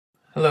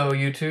Hello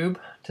YouTube.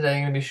 Today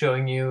I'm going to be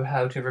showing you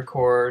how to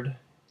record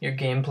your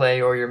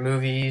gameplay or your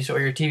movies or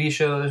your TV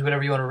shows,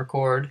 whatever you want to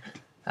record,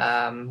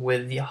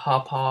 with the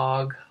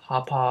Hauppauge,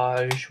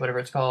 whatever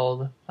it's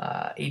called,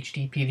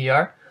 HD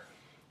PVR.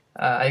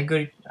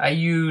 I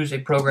use a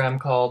program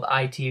called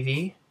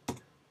iTV.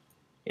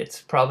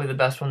 It's probably the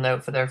best one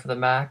out there for the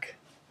Mac.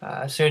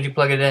 As soon as you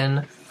plug it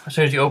in, as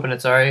soon as you open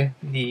it,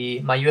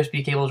 my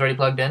USB cable is already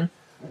plugged in.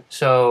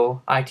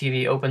 So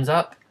iTV opens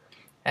up,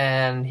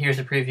 and here's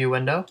the preview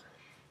window.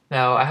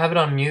 Now, I have it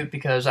on mute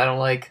because I don't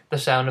like the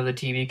sound of the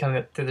TV coming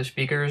up through the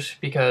speakers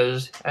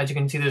because, as you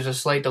can see, there's a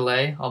slight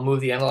delay. I'll move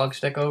the analog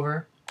stick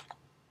over.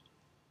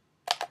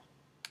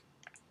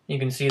 You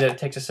can see that it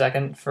takes a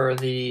second for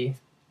the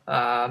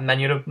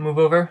menu to move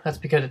over. That's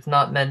because it's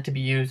not meant to be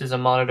used as a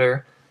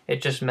monitor.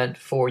 It's just meant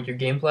for your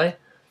gameplay.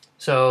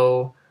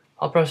 So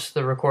I'll press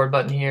the record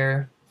button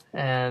here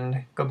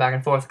and go back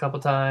and forth a couple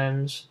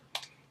times.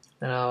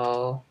 Then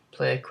I'll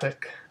play a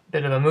quick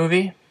bit of a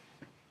movie.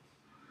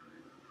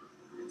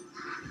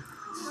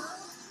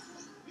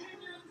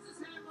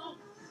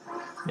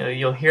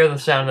 You'll hear the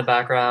sound in the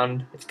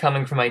background. It's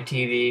coming from my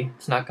TV.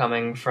 It's not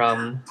coming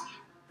from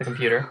the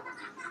computer.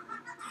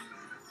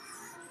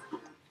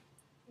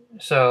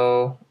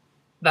 So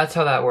that's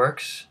how that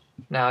works.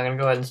 Now I'm going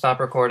to go ahead and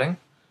stop recording.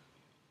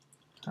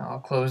 I'll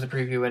close the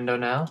preview window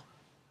now.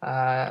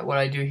 What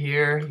I do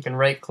here, you can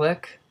right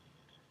click.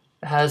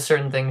 It has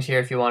certain things here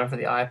if you want it for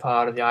the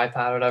iPod or the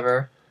iPad or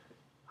whatever.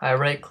 I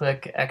right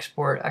click,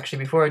 export. Actually,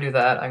 before I do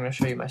that, I'm going to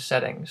show you my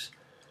settings.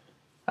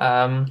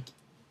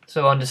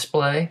 So on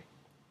display,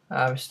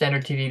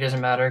 standard TV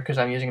doesn't matter because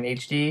I'm using an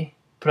HD.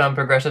 Put on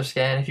progressive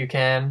scan if you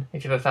can,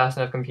 if you have a fast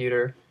enough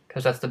computer,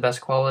 because that's the best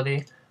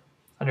quality.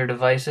 Under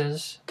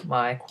devices,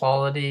 my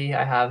quality,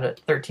 I have at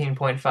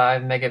 13.5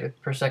 megabit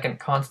per second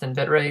constant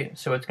bitrate,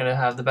 so it's going to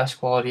have the best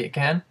quality it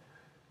can.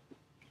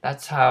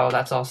 That's how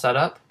that's all set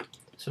up.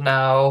 So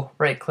now,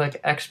 right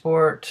click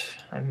export.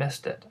 I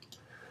missed it.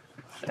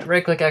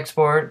 Right click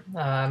export.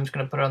 I'm just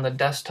going to put it on the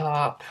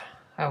desktop.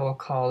 I will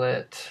call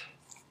it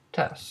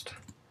test.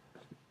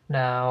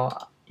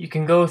 Now, you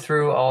can go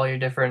through all your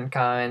different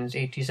kinds,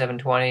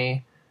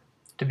 HT720.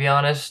 To be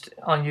honest,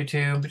 on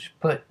YouTube, just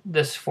put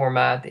this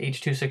format, the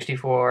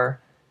H.264.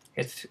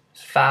 It's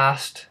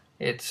fast.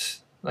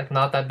 It's like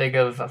not that big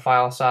of a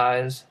file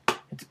size.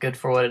 It's good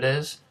for what it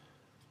is.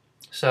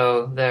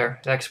 So there,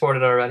 it's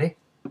exported already.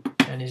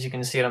 And as you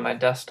can see it on my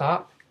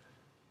desktop,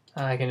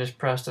 I can just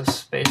press the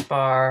space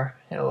bar.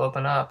 It'll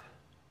open up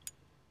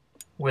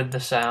with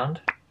the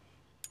sound.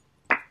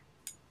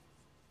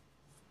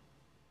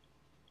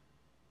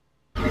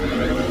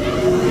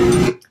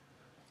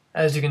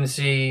 As you can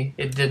see,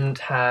 it didn't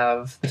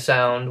have the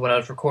sound when I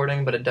was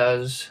recording, but it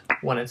does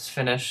when it's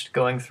finished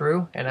going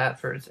through and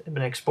after it's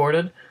been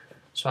exported.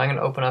 So I'm going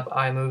to open up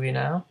iMovie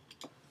now.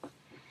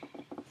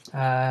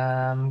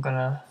 I'm going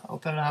to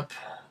open up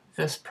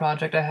this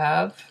project I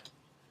have.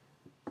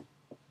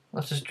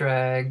 Let's just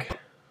drag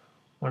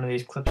one of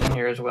these clips in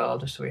here as well,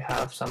 just so we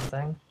have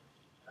something.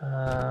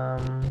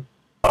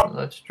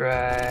 Let's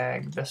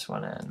drag this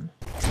one in.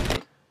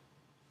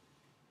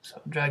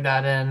 So drag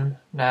that in.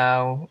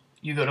 Now,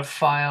 you go to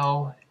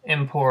File,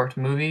 Import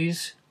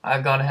Movies.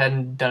 I've gone ahead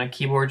and done a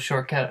keyboard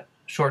shortcut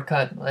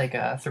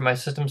through my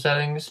system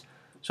settings.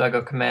 So I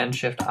go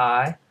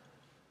Command-Shift-I,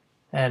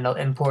 and I'll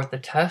import the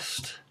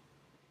test.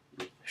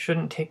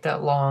 Shouldn't take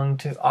that long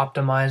to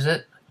optimize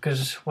it,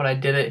 because when I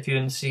did it, if you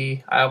didn't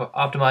see, I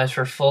optimized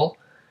for full,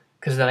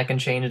 because then I can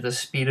change the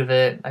speed of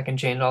it. I can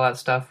change all that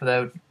stuff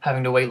without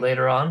having to wait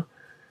later on.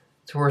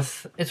 It's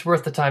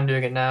worth the time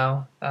doing it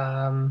now.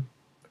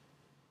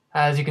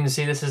 As you can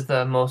see, this is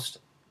the most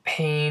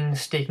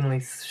painstakingly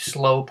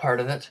slow part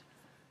of it.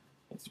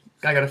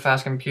 I got a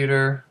fast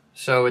computer,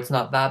 so it's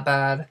not that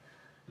bad,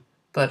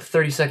 but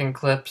 30-second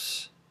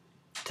clips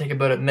take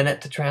about a minute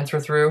to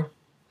transfer through,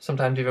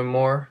 sometimes even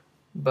more.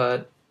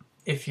 But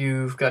if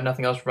you've got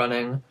nothing else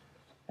running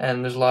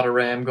and there's a lot of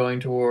RAM going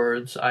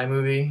towards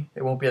iMovie,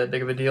 it won't be that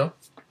big of a deal.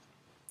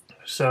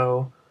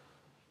 So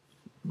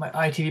my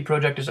iTV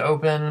project is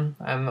open.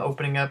 I'm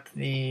opening up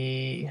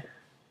the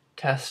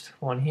test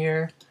one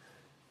here.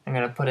 I'm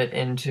going to put it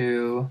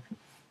into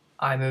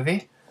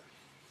iMovie.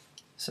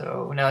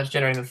 So now it's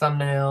generating the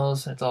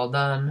thumbnails. It's all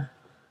done.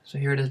 So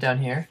here it is down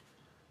here.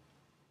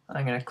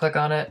 I'm going to click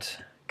on it,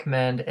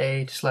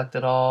 Command-A to select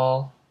it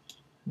all,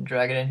 and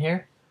drag it in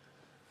here.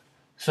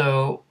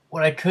 So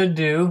what I could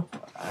do,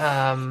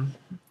 I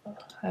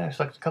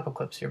selected a couple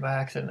clips here by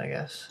accident, I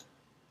guess.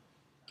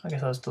 I'll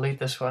just delete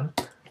this one.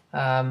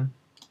 I'm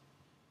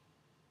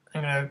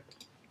going to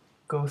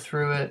go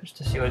through it just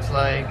to see what it's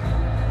like.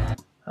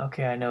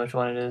 Okay, I know which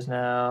one it is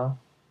now.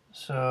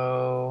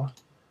 So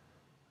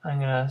I'm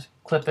gonna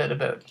clip it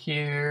about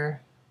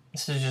here.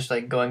 This is just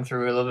like going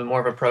through a little bit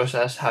more of a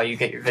process how you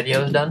get your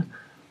videos done.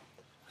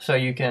 So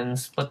you can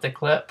split the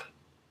clip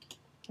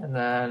and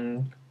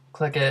then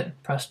click it,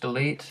 press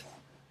delete.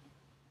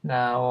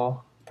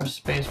 Now press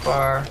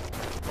spacebar.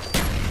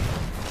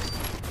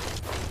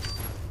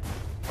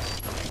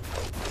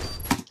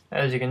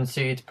 As you can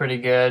see, it's pretty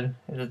good.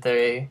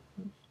 They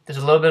there's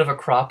a little bit of a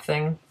crop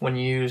thing when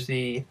you use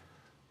the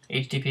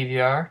HD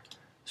PVR.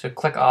 So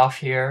click off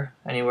here,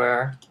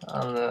 anywhere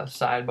on the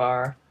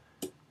sidebar.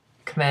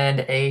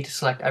 Command A to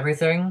select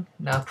everything.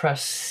 Now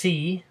press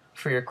C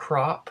for your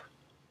crop.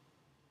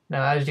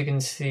 Now as you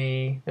can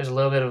see, there's a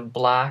little bit of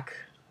black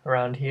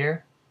around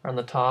here, on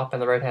the top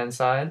and the right hand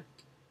side.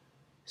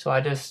 So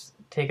I just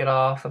take it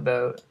off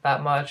about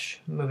that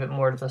much, move it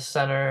more to the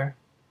center,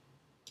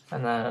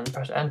 and then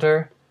press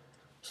enter.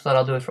 So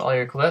that'll do it for all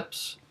your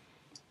clips.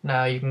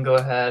 Now you can go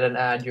ahead and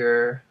add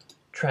your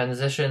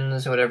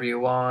transitions, whatever you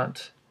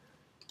want.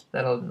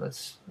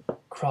 Let's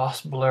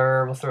cross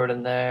blur, we'll throw it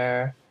in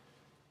there,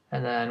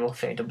 and then we'll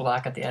fade to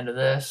black at the end of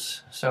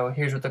this. So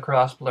here's what the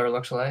cross blur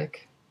looks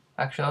like.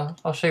 Actually,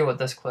 I'll show you what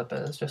this clip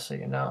is, just so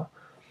you know.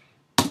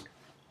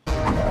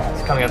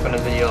 It's coming up in a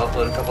video I'll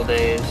upload in a couple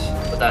days,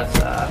 but that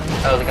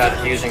was the guy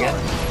that's using it.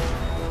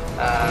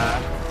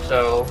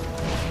 So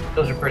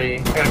those are pretty.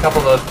 I got a couple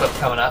of those clips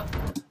coming up.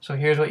 So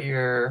here's what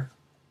your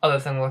other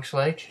thing looks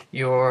like.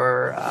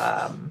 Your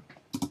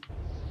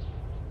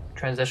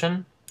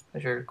transition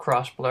is your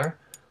cross blur.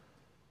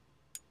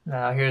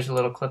 Now here's a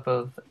little clip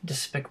of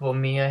Despicable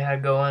Me I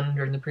had going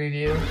during the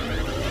preview.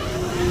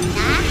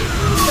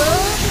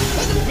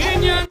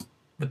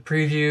 The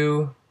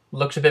preview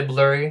looks a bit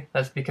blurry.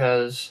 That's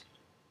because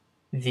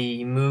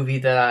the movie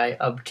that I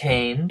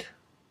obtained,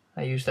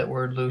 I use that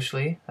word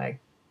loosely.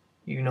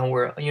 You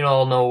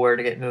all know where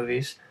to get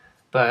movies,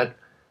 but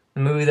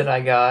the movie that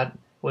I got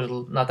was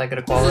not that good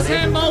of quality,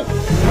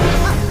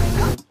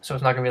 so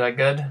it's not gonna be that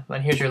good.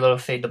 And here's your little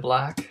fade to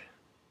black.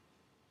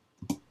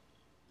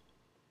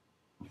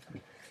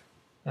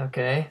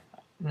 Okay,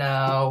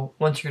 now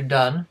once you're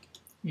done,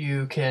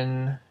 you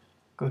can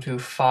go to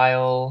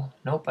File.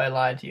 Nope, I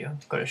lied to you.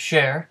 Go to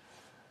Share,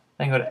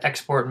 then go to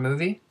Export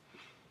Movie,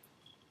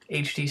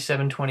 HD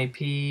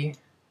 720p,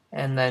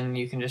 and then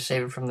you can just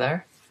save it from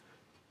there.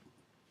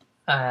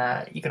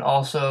 You can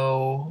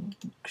also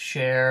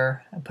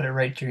share and put it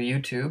right to your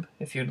YouTube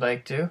if you'd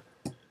like to.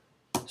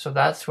 So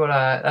that's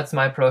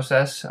my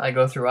process. I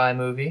go through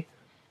iMovie.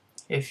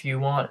 If you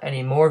want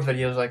any more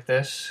videos like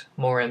this,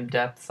 more in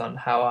depth on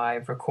how I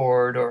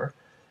record or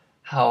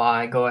how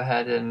I go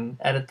ahead and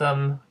edit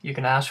them, you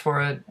can ask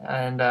for it.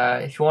 And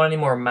if you want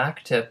any more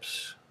Mac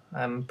tips,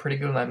 I'm pretty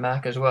good with my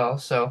Mac as well,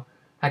 so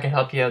I can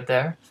help you out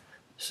there.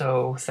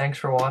 So thanks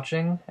for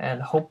watching,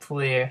 and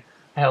hopefully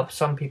I help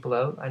some people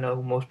out. I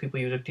know most people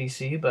use a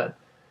PC, but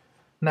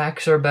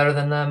Macs are better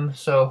than them,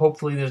 so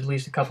hopefully there's at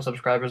least a couple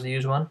subscribers that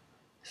use one.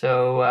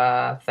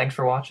 So thanks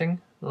for watching.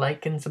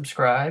 Like and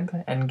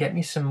subscribe, and get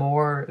me some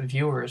more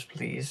viewers,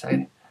 please.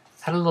 I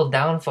had a little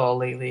downfall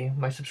lately.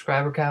 My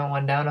subscriber count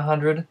went down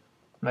 100.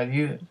 My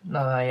view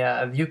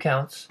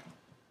counts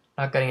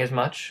not getting as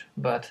much,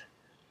 but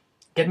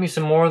get me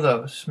some more of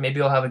those.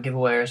 Maybe I'll have a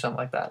giveaway or something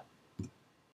like that.